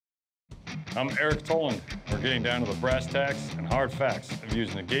I'm Eric Tollund. We're getting down to the brass tacks and hard facts of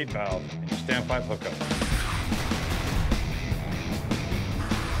using a gate valve in your standpipe hookup.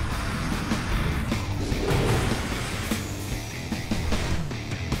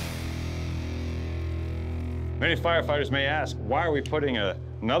 Many firefighters may ask, why are we putting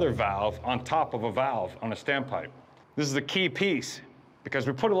another valve on top of a valve on a standpipe? This is a key piece because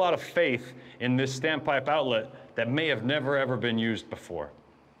we put a lot of faith in this standpipe outlet that may have never ever been used before.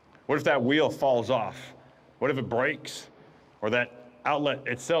 What if that wheel falls off? What if it breaks? Or that outlet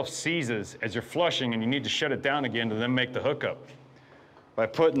itself seizes as you're flushing and you need to shut it down again to then make the hookup? By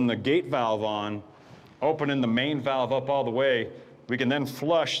putting the gate valve on, opening the main valve up all the way, we can then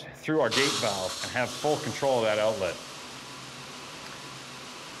flush through our gate valve and have full control of that outlet.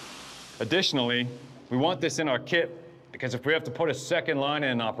 Additionally, we want this in our kit because if we have to put a second line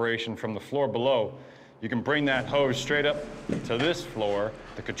in operation from the floor below, you can bring that hose straight up to this floor,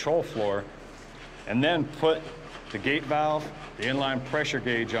 the control floor, and then put the gate valve, the inline pressure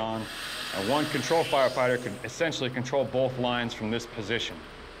gauge on, and one control firefighter could essentially control both lines from this position.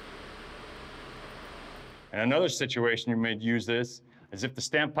 In another situation you may use this is if the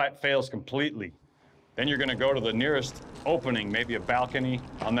standpipe fails completely. Then you're gonna go to the nearest opening, maybe a balcony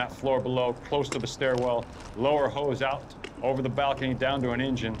on that floor below, close to the stairwell, lower hose out over the balcony down to an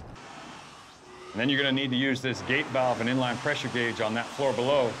engine. And then you're gonna need to use this gate valve and inline pressure gauge on that floor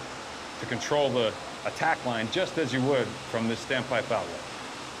below to control the attack line just as you would from this standpipe outlet.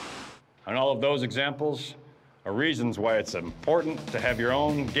 And all of those examples are reasons why it's important to have your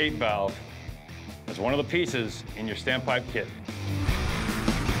own gate valve as one of the pieces in your standpipe kit.